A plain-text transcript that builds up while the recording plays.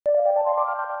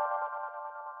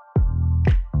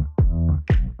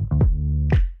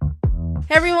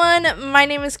Hey everyone, my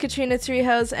name is Katrina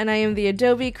and I am the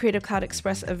Adobe Creative Cloud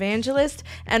Express evangelist,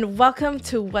 and welcome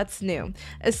to What's New,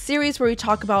 a series where we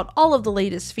talk about all of the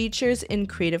latest features in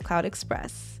Creative Cloud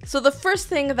Express. So the first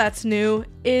thing that's new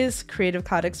is Creative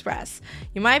Cloud Express.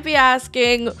 You might be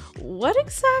asking, what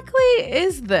exactly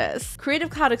is this? Creative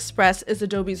Cloud Express is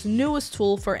Adobe's newest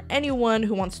tool for anyone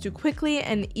who wants to quickly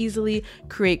and easily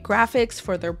create graphics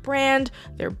for their brand,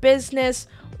 their business,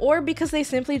 or because they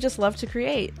simply just love to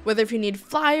create. Whether if you need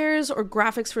flyers or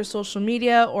graphics for social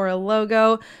media or a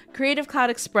logo, Creative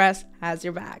Cloud Express has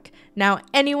your back. Now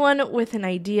anyone with an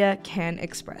idea can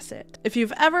express it. If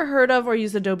you've ever heard of or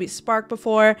used Adobe Spark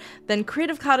before, then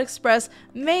Creative Cloud Express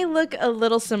may look a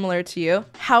little similar to you.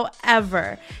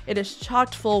 However, it is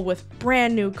chock full with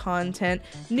brand new content,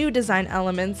 new design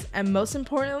elements, and most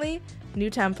importantly, new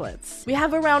templates. We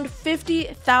have around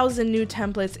 50,000 new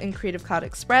templates in Creative Cloud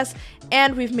Express,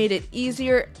 and we've made it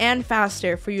easier and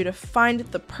faster for you to find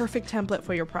the perfect template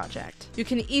for your project. You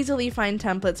can easily find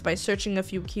templates by searching a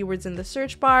few keywords in the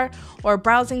search bar or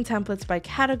browsing templates by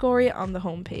category on the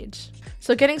homepage.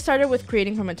 So getting started with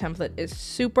creating from a template is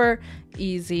super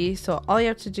easy. So all you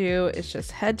have to do is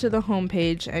just head to the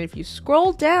homepage, and if you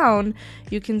scroll down,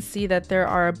 you can see that there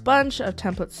are a bunch of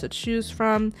templates to choose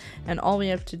from, and all we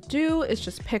have to do is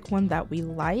just pick one that we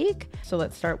like. So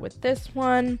let's start with this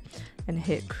one and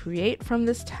hit create from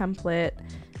this template,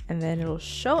 and then it'll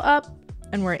show up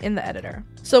and we're in the editor.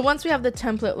 So once we have the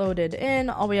template loaded in,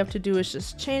 all we have to do is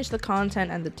just change the content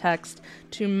and the text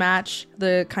to match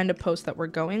the kind of post that we're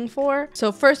going for.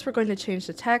 So first we're going to change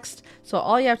the text. So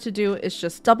all you have to do is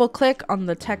just double click on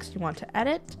the text you want to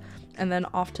edit, and then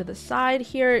off to the side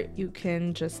here, you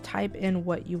can just type in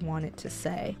what you want it to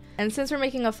say. And since we're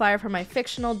making a flyer for my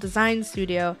fictional design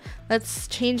studio, let's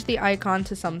change the icon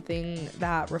to something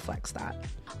that reflects that.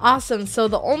 Awesome, so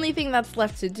the only thing that's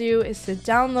left to do is to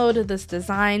download this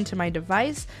design to my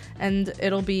device, and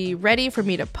it'll be ready for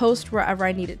me to post wherever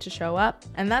I need it to show up.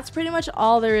 And that's pretty much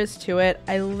all there is to it.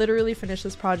 I literally finished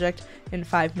this project in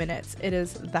 5 minutes. It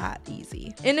is that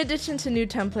easy. In addition to new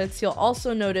templates, you'll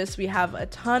also notice we have a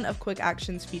ton of quick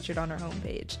actions featured on our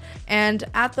homepage. And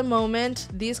at the moment,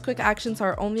 these quick actions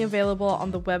are only available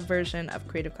on the web version of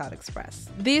Creative Cloud Express.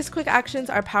 These quick actions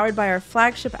are powered by our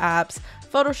flagship apps,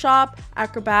 Photoshop,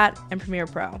 Acrobat, and Premiere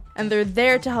Pro. And they're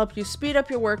there to help you speed up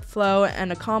your workflow and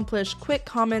accomplish quick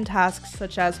common tasks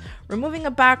such as removing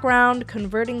a background,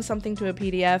 converting something to a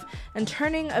PDF, and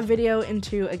turning a video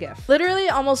into a GIF. Literally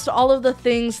almost all of the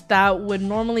things that would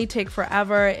normally take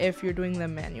forever if you're doing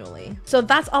them manually. So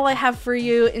that's all I have for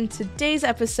you in today's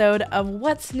episode of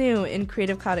What's New in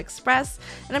Creative Cloud Express.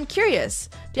 And I'm curious,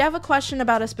 do you have a question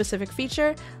about a specific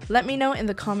feature? Let me know in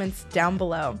the comments down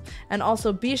below. And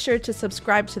also be sure to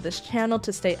subscribe to this channel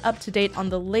to stay up to date on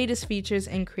the latest features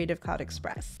in Creative Cloud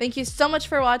Express. Thank you so much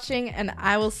for watching, and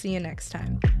I will see you next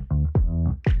time.